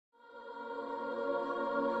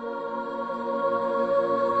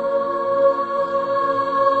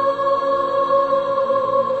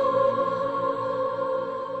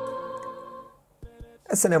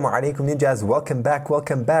Assalamu alaikum ninjas, welcome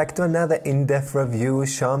back to another in-depth review.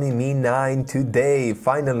 Xiaomi Mi 9 today.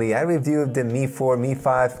 Finally, I reviewed the Mi 4, Mi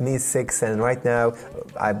 5, Mi 6, and right now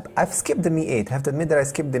I've skipped the Mi 8. I have to admit that I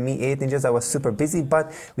skipped the Mi 8 ninjas. I was super busy,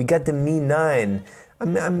 but we got the Mi 9.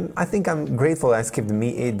 I think I'm grateful I skipped the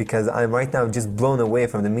Mi 8 because I'm right now just blown away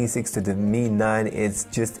from the Mi 6 to the Mi 9. It's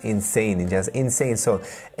just insane, just insane. So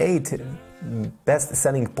 8 best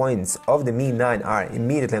selling points of the Mi 9 are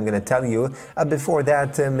immediately I'm going to tell you. Before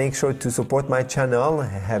that, make sure to support my channel. I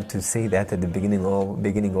have to say that at the beginning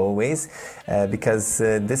always, because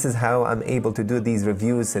this is how I'm able to do these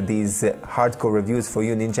reviews, these hardcore reviews for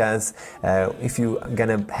you ninjas. If you're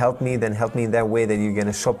gonna help me, then help me in that way that you're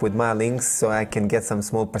gonna shop with my links so I can get some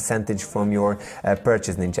small percentage from your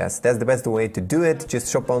purchase ninjas. That's the best way to do it. Just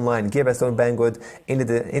shop online, give us on Banggood. In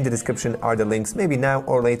the description are the links, maybe now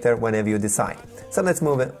or later whenever you decide. So let's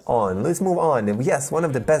move on. Yes, one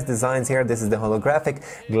of the best designs here. This is the holographic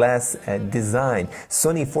glass design.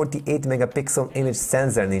 Sony 48 megapixel image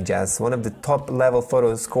sensor ninjas. One of the top level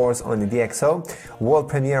photo scores on the DxO. World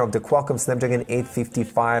premiere of the Qualcomm Snapdragon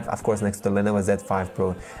 855, of course next to the Lenovo Z5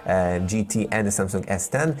 Pro GT and the Samsung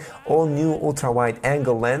S10. All new ultra wide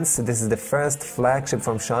angle lens. This is the first flagship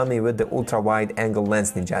from Xiaomi with the ultra wide angle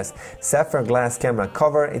lens ninjas. Sapphire glass camera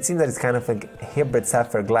cover. It seems that it's kind of like hybrid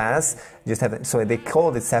sapphire glass. So they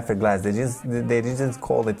called it sapphire glass. They just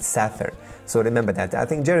called it sapphire. So remember that. I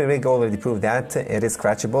think Jerry Rig already proved that it is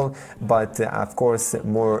scratchable, but of course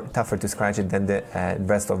more tougher to scratch it than the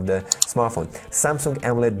rest of the smartphone. Samsung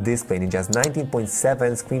AMOLED display ninjas,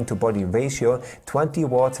 19.7 screen to body ratio, 20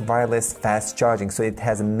 watts wireless fast charging. So it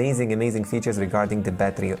has amazing features regarding the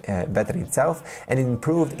battery itself, and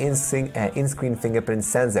improved in-screen fingerprint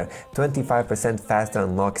sensor, 25% faster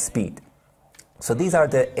unlock speed. So these are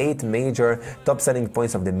the 8 major top selling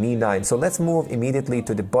points of the Mi 9. So let's move immediately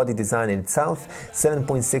to the body design itself.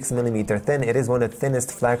 7.6mm thin. It is one of the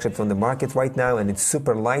thinnest flagships on the market right now, and it's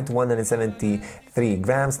super light, 173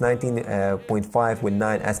 grams, 19.5 with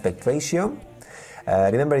 9 aspect ratio.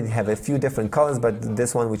 Remember, it have a few different colors, but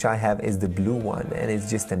this one which I have is the blue one, and it's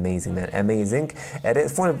just amazing, man, amazing. It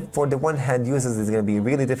is for the one hand users, it's going to be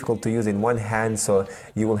really difficult to use in one hand, so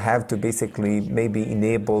you will have to basically maybe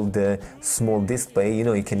enable the small display. You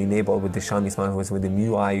know, you can enable with the Xiaomi smartphones with the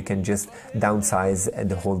MIUI, you can just downsize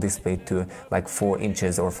the whole display to like 4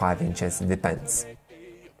 inches or 5 inches, it depends.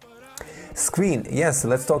 Screen, yes,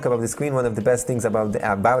 let's talk about the screen. One of the best things about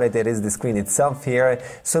it is the screen itself here.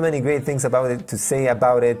 So many great things about it to say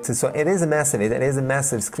about it. So it is a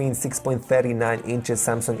massive screen, 6.39 inches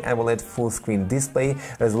Samsung AMOLED full screen display.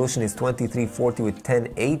 Resolution is 2340 with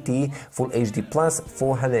 1080 full HD plus,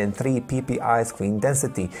 403 ppi screen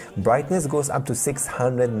density. Brightness goes up to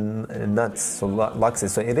 600 nits, so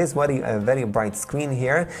luxes. So it is a very bright screen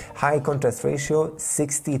here. High contrast ratio,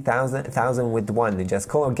 60,000 with 1. Just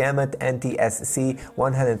color gamut and NTSC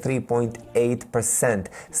 103.8%.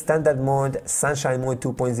 Standard mode, sunshine mode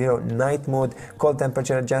 2.0, night mode, cold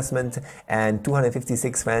temperature adjustment, and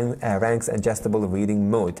 256 ranks adjustable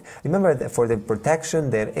reading mode. Remember that for the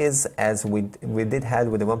protection there is, as we did have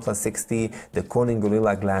with the OnePlus 6T, the Corning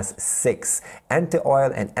Gorilla Glass 6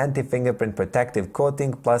 anti-oil and anti-fingerprint protective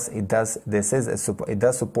coating. Plus it does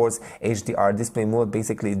supports HDR display mode.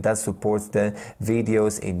 Basically it does support the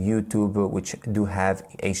videos in YouTube which do have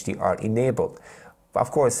HDR enabled.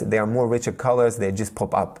 Of course, there are more richer colors, they just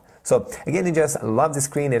pop up. So again, I just love the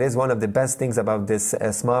screen. It is one of the best things about this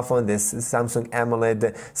smartphone, this Samsung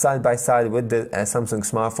AMOLED, side by side with the Samsung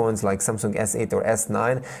smartphones like Samsung S8 or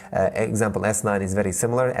S9. Example, S9 is very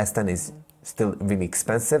similar. S10 is still really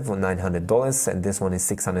expensive, $900, and this one is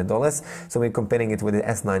 $600. So we're comparing it with the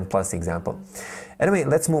S9 Plus example. Anyway,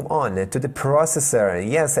 let's move on to the processor.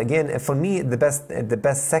 Yes, again, for me, the best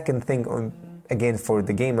second thing again, for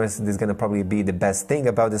the gamers, this is going to probably be the best thing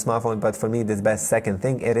about the smartphone, but for me, this best second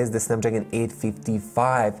thing, it is the Snapdragon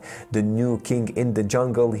 855, the new king in the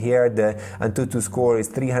jungle here. The Antutu score is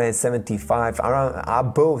 375, around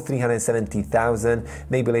above 370,000.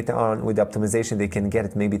 Maybe later on with the optimization, they can get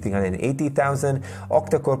it maybe 380,000.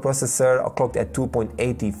 Octa-core processor clocked at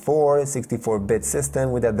 2.84, 64-bit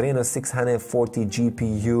system with Adreno 640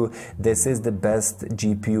 GPU. This is the best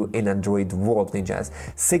GPU in Android world, ninjas.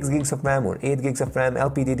 6 gigs of RAM or 8 gigs of RAM,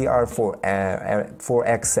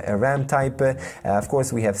 LPDDR4X RAM type. Of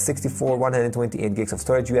course, we have 64, 128 gigs of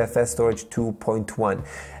storage, UFS storage 2.1.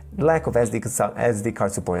 Lack of SD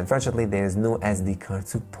card support. Unfortunately, there is no SD card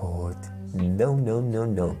support. No, no, no,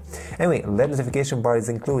 no. Anyway, LED notification bar is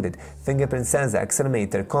included. Fingerprint sensor,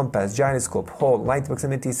 accelerometer, compass, gyroscope, Hall, light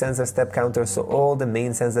proximity sensor, step counter. So all the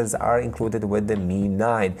main sensors are included with the Mi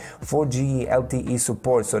 9. 4G LTE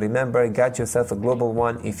support. So remember, get yourself a global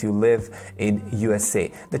one if you live in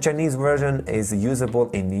USA. The Chinese version is usable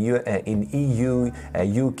in EU,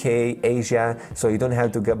 UK, Asia. So you don't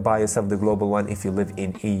have to buy yourself the global one if you live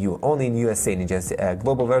in EU. Only in USA, just a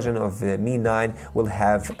global version of the Mi 9 will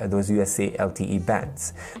have those USA LTE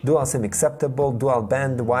bands. Dual SIM acceptable, dual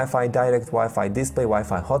band, Wi-Fi direct, Wi-Fi display,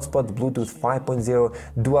 Wi-Fi hotspot, Bluetooth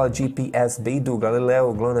 5.0, dual GPS, Beidou,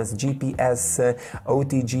 Galileo, GLONASS, GPS,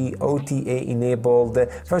 OTG, OTA enabled.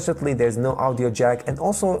 Fortunately, there's no audio jack, and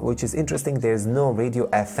also, which is interesting, there's no radio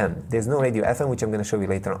FM. There's no radio FM, which I'm going to show you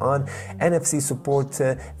later on. NFC support,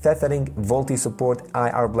 tethering, VoLTE support,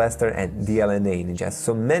 IR blaster, and DLNA ninjas.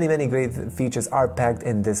 So many great features are packed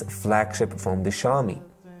in this flagship from the Xiaomi.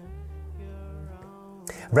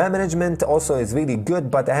 RAM management also is really good,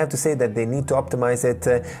 but I have to say that they need to optimize it.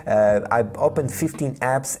 I've opened 15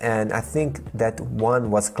 apps and I think that one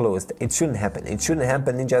was closed. It shouldn't happen. It shouldn't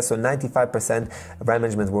happen, Ninja. So 95% RAM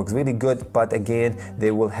management works really good, but again,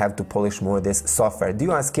 they will have to polish more this software.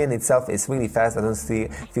 DUI scan itself is really fast. I don't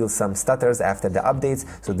feel some stutters after the updates,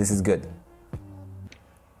 so this is good.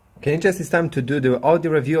 Okay, just it's time to do the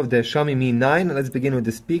audio review of the Xiaomi Mi 9. Let's begin with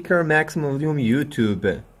the speaker, maximum volume,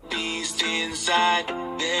 YouTube.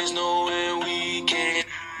 There's nowhere we can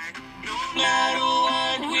hide. No matter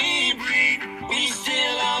what we breed, we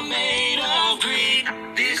still are made of greed.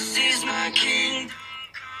 This is my kingdom.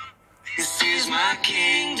 This is my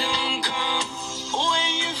kingdom come.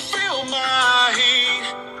 When you feel my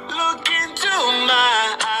heat, look into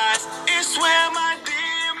my eyes. It's where my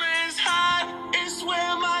demons hide. It's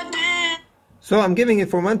where my demons. So I'm giving it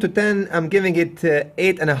from 1 to 10, I'm giving it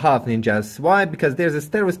 8.5 ninjas. Why? Because there's a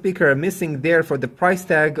stereo speaker missing there for the price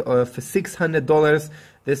tag of $600.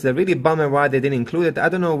 This is a really bummer why they didn't include it. I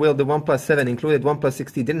don't know, will the OnePlus 7 included? OnePlus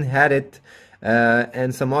 60 didn't have it,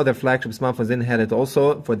 and some other flagship smartphones didn't have it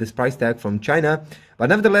also for this price tag from China. But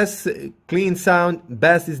nevertheless, clean sound,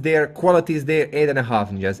 bass is there, quality is there,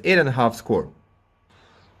 8.5 ninjas, 8.5 score.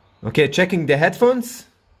 Okay, checking the headphones.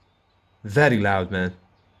 Very loud, man.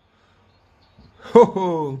 Ho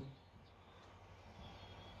ho!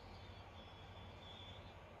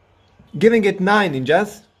 Giving it 9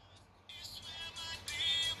 ninjas.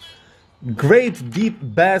 Great deep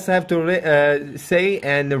bass, I have to say,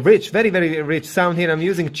 and rich, very rich sound here. I'm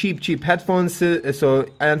using cheap headphones, so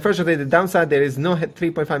unfortunately the downside, there is no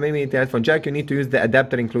 3.5mm headphone jack. You need to use the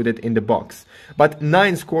adapter included in the box. But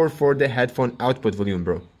 9 score for the headphone output volume,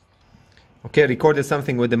 bro. Okay, recorded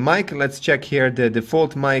something with the mic. Let's check here the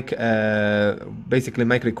default mic, basically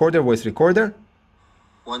mic recorder, voice recorder.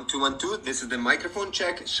 1 2 1 2. This is the microphone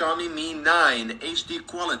check. Xiaomi Mi 9 HD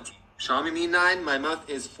quality. Xiaomi Mi 9. My mouth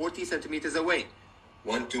is 40 centimeters away.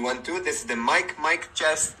 1 2 1 2. This is the mic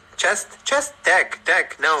chest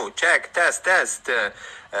tech. No, check test.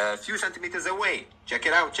 Few centimeters away. Check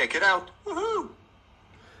it out. Woohoo!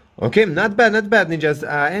 Okay, not bad, ninjas.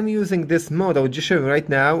 I am using this mode I will just show you right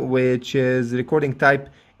now, which is recording type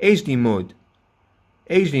HD mode.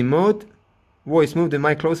 HD mode, voice, move the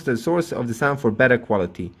mic closer to the source of the sound for better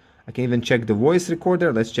quality. I can even check the voice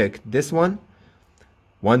recorder. Let's check this one.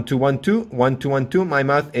 1 2 1 2, 1 2 1 2. My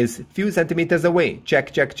mouth is few centimeters away.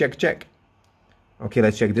 Check. Okay,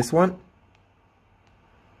 let's check this one.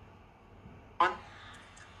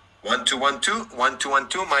 1 2 1 2, 1 2 1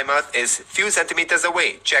 2. My mouth is few centimeters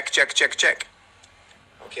away. Check.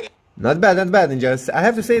 Okay. Not bad, ninjas. I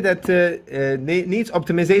have to say that needs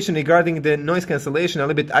optimization regarding the noise cancellation a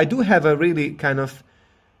little bit. I do have a really kind of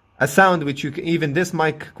a sound which you can, even this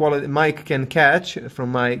mic can catch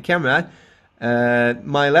from my camera.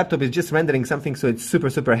 My laptop is just rendering something, so it's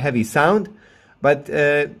super heavy sound. But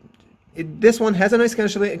this one has a noise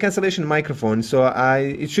cancellation microphone, so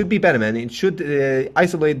it should be better, man. It should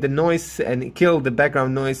isolate the noise and kill the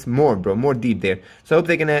background noise more, bro, more deep there. So I hope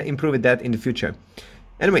they're gonna improve that in the future.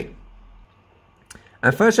 Anyway,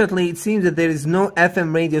 unfortunately, it seems that there is no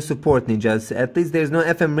FM radio support, ninjas. At least there's no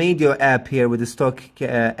FM radio app here with the stock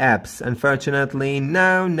apps. Unfortunately,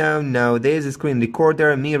 no. There's a screen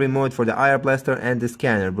recorder, Mi remote for the IR blaster, and the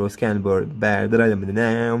scanner, bro. Scan board.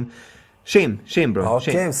 Shame, bro.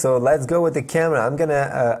 Okay, Shame. so let's go with the camera. I'm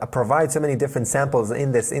gonna provide so many different samples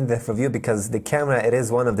in this in-depth review because the camera, it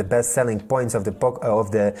is one of the best selling points of the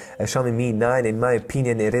Xiaomi Mi 9. In my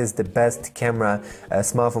opinion, it is the best camera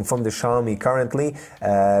smartphone from the Xiaomi currently.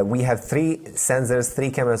 We have three sensors,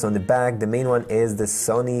 three cameras on the back. The main one is the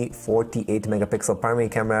Sony 48 megapixel primary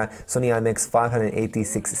camera, Sony IMX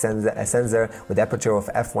 586 sensor with aperture of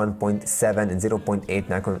f1.7 and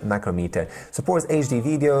 0.8 micrometer. Supports HD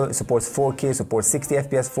video, supports 4K, supports 60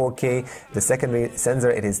 fps 4K. The secondary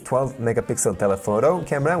sensor, it is 12 megapixel telephoto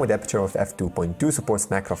camera with aperture of f2.2, supports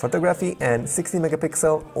macro photography, and 60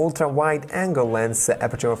 megapixel ultra wide angle lens,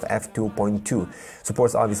 aperture of f2.2.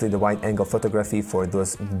 Supports obviously the wide angle photography for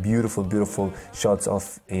those beautiful shots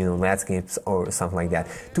of, you know, landscapes or something like that.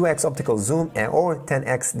 2x optical zoom or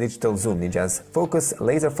 10x digital zoom. Ninjas focus,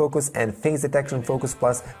 laser focus, and phase detection focus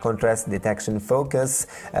plus contrast detection focus.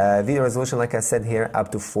 Video resolution, like I said here,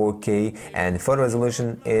 up to 4K, and photo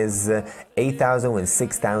resolution is 8000 and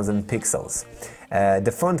 6000 pixels.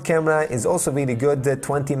 The front camera is also really good,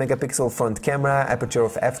 20 megapixel front camera, aperture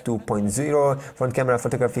of f2.0. Front camera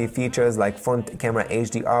photography features like front camera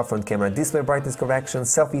HDR, front camera display brightness correction,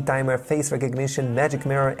 selfie timer, face recognition, magic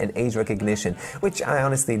mirror, and age recognition, which I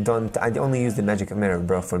honestly don't, I only use the magic mirror,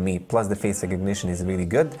 bro, for me, plus the face recognition is really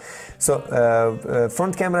good. So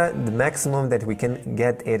front camera, the maximum that we can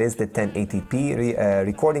get, it is the 1080p,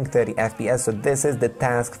 recording 30 fps. So this is the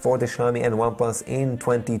task for the Xiaomi and OnePlus in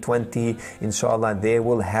 2020, inshallah. They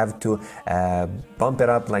will have to bump it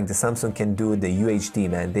up like the Samsung can do the UHD,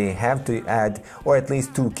 man. They have to add, or at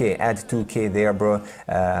least 2K, add 2K there, bro.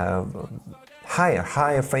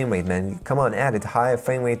 Higher frame rate, man. Come on, add it. Higher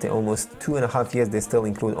frame rate. Almost 2.5 years, they still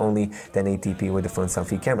include only 1080p with the front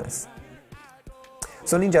selfie cameras.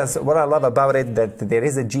 So ninjas, what I love about it, that there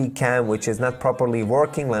is a G cam which is not properly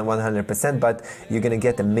working like 100%, but you're gonna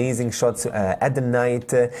get amazing shots at the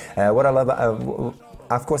night. What I love.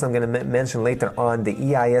 Of course, I'm going to mention later on the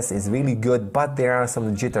EIS is really good, but there are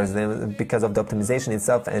some jitters because of the optimization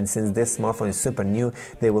itself, and since this smartphone is super new,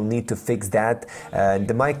 they will need to fix that.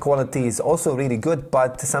 The mic quality is also really good,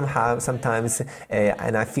 but sometimes,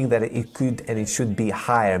 and I feel that it could and it should be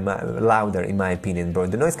higher, louder in my opinion, bro.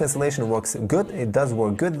 The noise cancellation works good, it does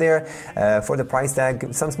work good there. For the price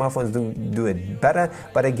tag, some smartphones do it better,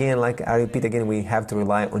 but again, like I repeat again, we have to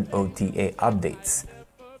rely on OTA updates.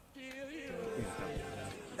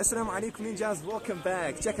 Assalamu alaikum ninjas, welcome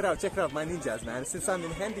back. Check it out my ninjas, man. Since I'm in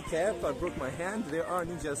handicap, I broke my hand. There are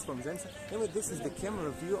ninjas from Zensa. Anyway, this is the camera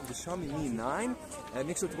review of the Xiaomi Mi 9.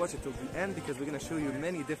 Make sure to watch it till the end because we're going to show you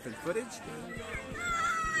many different footage.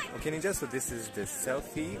 Okay ninjas, so this is the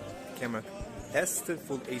selfie camera test,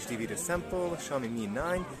 full HD video sample, Xiaomi Mi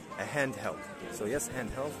 9, a handheld. So yes,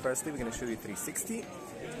 handheld. Firstly, we're going to show you 360.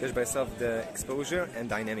 Judge by yourself the exposure and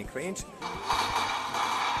dynamic range.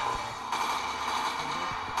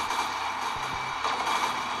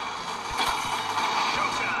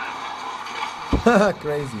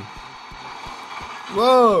 Crazy.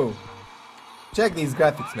 Whoa! Check these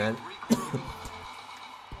graphics, man.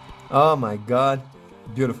 Oh my god.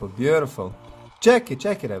 Beautiful. Check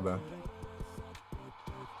it out, bro.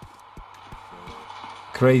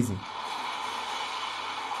 Crazy.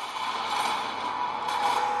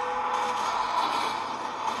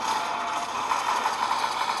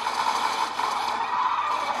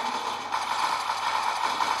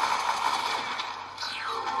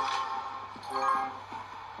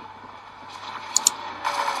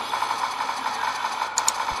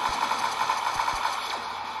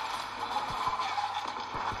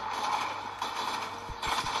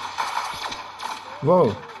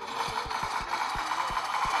 Whoa.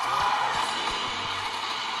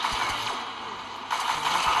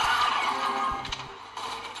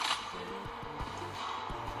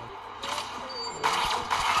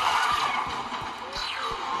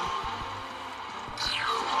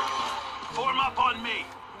 Form up on me.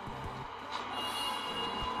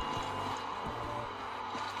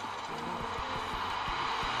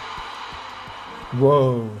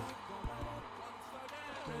 Whoa.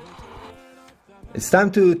 It's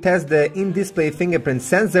time to test the in-display fingerprint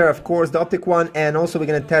sensor, of course, the optic one, and also we're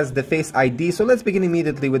going to test the Face ID. So let's begin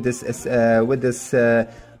immediately with this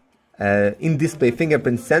in-display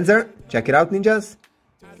fingerprint sensor. Check it out, ninjas.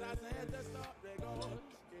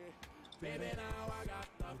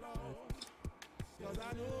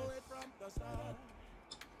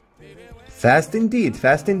 Fast indeed,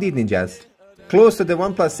 ninjas. Close to the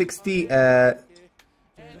OnePlus 6T.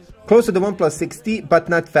 Close to the OnePlus 6T, but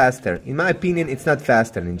not faster. In my opinion, it's not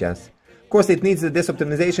faster, ninjas. course, it needs this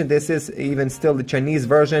optimization. This is even still the Chinese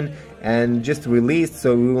version and just released,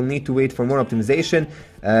 so we will need to wait for more optimization.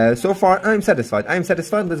 So far, I'm satisfied. I'm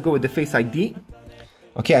satisfied. Let's go with the Face ID.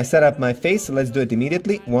 Okay, I set up my face, so let's do it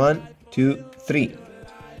immediately. 1, 2, 3.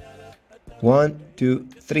 1, 2,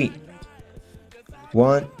 3.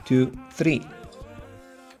 1, 2, 3.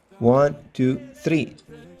 1, 2, 3.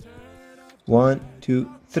 1,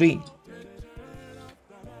 2, 3.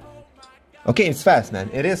 Okay, it's fast, man.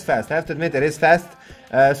 It is fast. I have to admit, it is fast.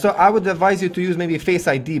 So I would advise you to use maybe Face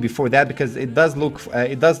ID before that, because it does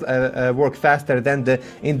work faster than the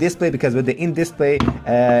in-display. Because with the in-display,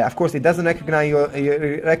 of course, it doesn't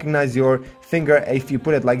recognize your finger if you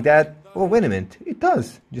put it like that. Oh, wait a minute, it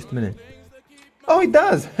does. Just a minute. Oh, it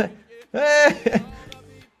does.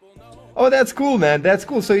 Oh, that's cool, man. That's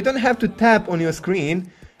cool. So you don't have to tap on your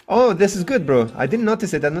screen. Oh, this is good, bro. I didn't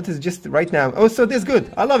notice it. I noticed just right now. Oh, so this is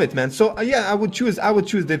good. I love it, man. So yeah, I would choose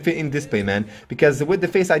the in display, man, because with the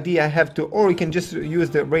Face ID I have to, or you can just use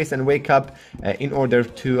the raise and wake up in order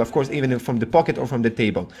to, of course, even from the pocket or from the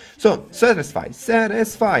table. So satisfied.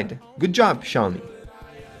 Good job, Xiaomi.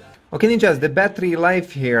 Okay, ninjas, the battery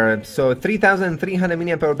life here. So 3,300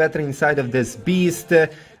 mAh battery inside of this beast.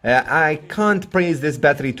 I can't praise this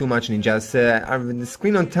battery too much, ninjas. The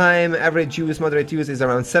screen on time, average use, moderate use is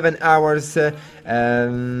around 7 hours.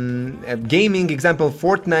 Gaming, example,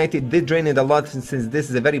 Fortnite, it did drain it a lot since this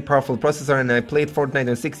is a very powerful processor, and I played Fortnite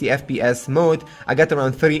on 60 FPS mode. I got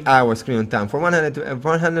around 3 hours screen on time. For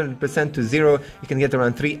 100% to 0, you can get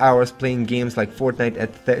around 3 hours playing games like Fortnite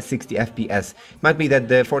at 60 FPS. It might be that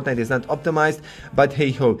the Fortnite is not optimized, but hey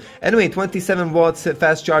ho. Anyway, 27 watts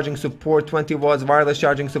fast charging support, 20 watts wireless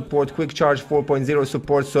charging support, quick charge 4.0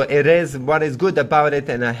 support. So it is, what is good about it,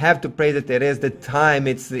 and I have to praise it, it is the time.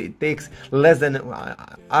 It takes less than an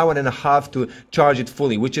hour and a half to charge it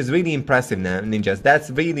fully, which is really impressive now, ninjas.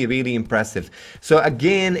 That's really impressive. So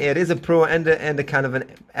again, it is a pro and a kind of an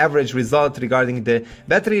average result regarding the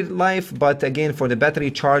battery life, but again, for the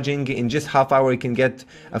battery charging, in just half hour you can get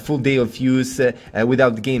a full day of use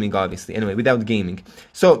without gaming, obviously. Anyway, without gaming.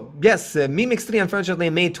 So yes, Mi Mix 3 unfortunately,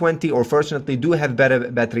 Mate 20 or fortunately do have better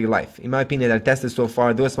battery life. In my opinion, I tested so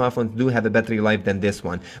far, those smartphones do have a battery life than this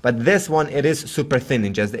one. But this one, it is super thin,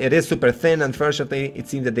 ninjas. It is super thin. Unfortunately, it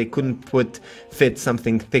seems that they couldn't fit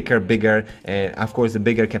something thicker, bigger, of course, a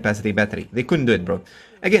bigger capacity battery. They couldn't do it, bro.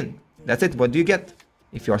 Again, that's it. What do you get?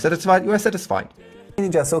 If you are satisfied, you are satisfied.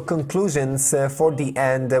 Ninja, so conclusions for the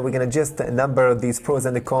end. We're gonna just number these pros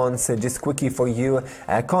and the cons just quickly for you.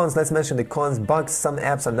 Cons, let's mention the cons. Bugs, some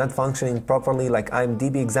apps are not functioning properly, like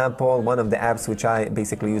IMDb example, one of the apps which I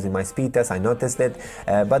basically use in my speed test. I noticed it,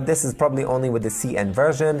 but this is probably only with the CN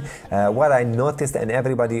version. What I noticed, and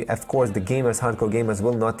everybody, of course, the gamers, hardcore gamers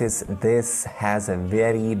will notice, this has a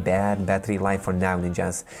very bad battery life for now,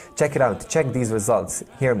 ninjas. Check it out, check these results.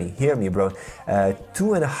 Hear me, bro.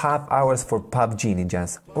 2.5 hours for PUBG,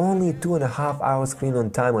 ninjas. Only 2.5 hours screen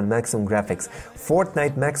on time on maximum graphics.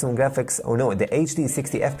 Fortnite maximum graphics, oh no, the HD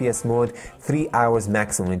 60 FPS mode, 3 hours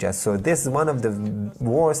maximum, ninjas. So this is one of the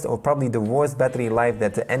worst, or probably the worst battery life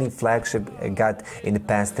that any flagship got in the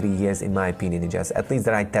past 3 years, in my opinion, ninjas. At least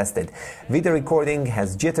that I tested. Video recording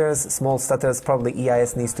has jitters, small stutters, probably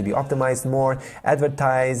EIS needs to be optimized more.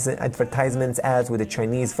 Advertisements ads with the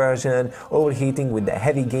Chinese version. Overheating with the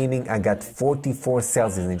heavy gaming, I got 44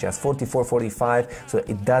 Celsius, ninjas. 44, 45. So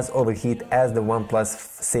it does overheat as the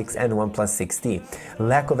OnePlus 6 and OnePlus 6T.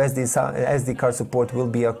 Lack of SD card support will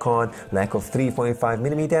be a con. Lack of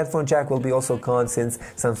 3.5mm headphone jack will be also a con, since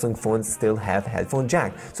Samsung phones still have headphone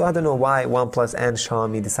jack. So I don't know why OnePlus and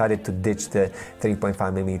Xiaomi decided to ditch the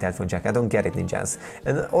 3.5mm headphone jack. I don't get it, ninjas.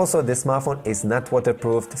 And also, the smartphone is not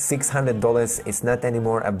waterproofed. $600 is not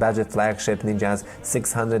anymore a budget flagship, ninjas.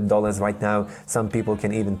 $600 right now. Some people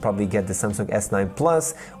can even probably get the Samsung S9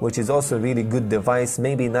 Plus, which is also a really good device,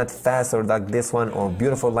 maybe not fast or like this one, or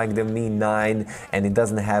beautiful like the Mi 9, and it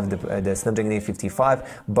doesn't have the Snapdragon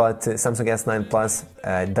 855, but Samsung S9 Plus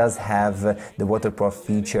does have the waterproof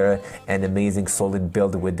feature and amazing solid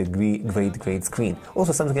build with the great screen.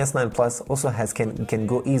 Also, Samsung S9 Plus also can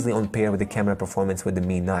go easily on par with the camera performance with the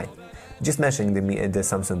Mi 9. Just mentioning the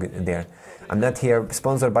Samsung there. I'm not here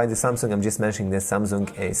sponsored by the Samsung, I'm just mentioning that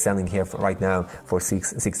Samsung is selling here right now for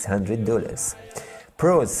 $600.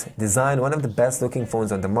 Pros, design, one of the best looking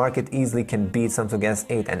phones on the market, easily can beat Samsung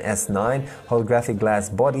S8 and S9. Holographic glass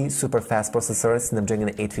body, super fast processor, Snapdragon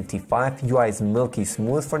 855, UI is milky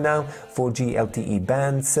smooth for now, 4G LTE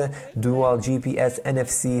bands, dual GPS,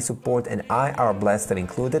 NFC support and IR blaster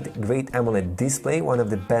included, great AMOLED display, one of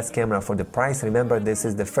the best camera for the price. Remember, this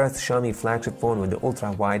is the first Xiaomi flagship phone with the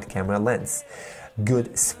ultra wide camera lens.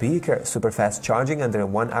 good speaker, super fast charging under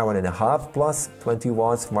 1 hour and a half, plus 20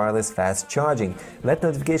 watts wireless fast charging. LED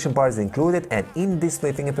notification bar is included, and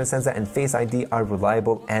in-display fingerprint sensor and Face ID are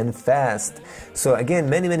reliable and fast. So again,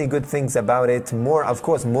 many good things about it. More, of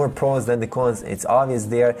course, more pros than the cons. It's obvious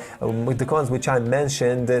there. With the cons which I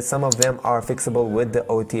mentioned, some of them are fixable with the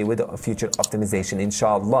OTA, with the future optimization,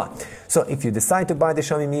 inshallah. So if you decide to buy the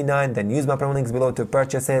Xiaomi Mi 9, then use my promo links below to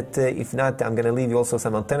purchase it. If not, I'm gonna leave you also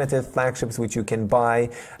some alternative flagships which you can buy.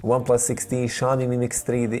 OnePlus 6T, Xiaomi Mi Mix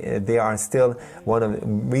 3, they are still one of the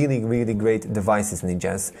really great devices,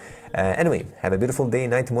 ninjas. Anyway, have a beautiful day,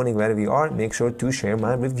 night, morning, wherever you are. Make sure to share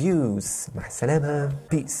my reviews. Ma salama.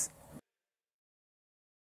 Peace.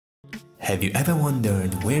 Have you ever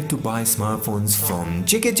wondered where to buy smartphones from?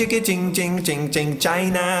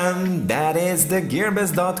 China. That is the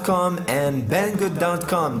gearbest.com and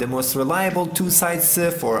banggood.com, the most reliable two sites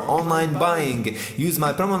for online buying. Use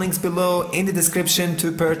my promo links below in the description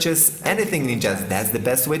to purchase anything, ninjas. That's the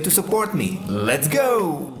best way to support me. Let's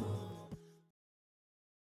go!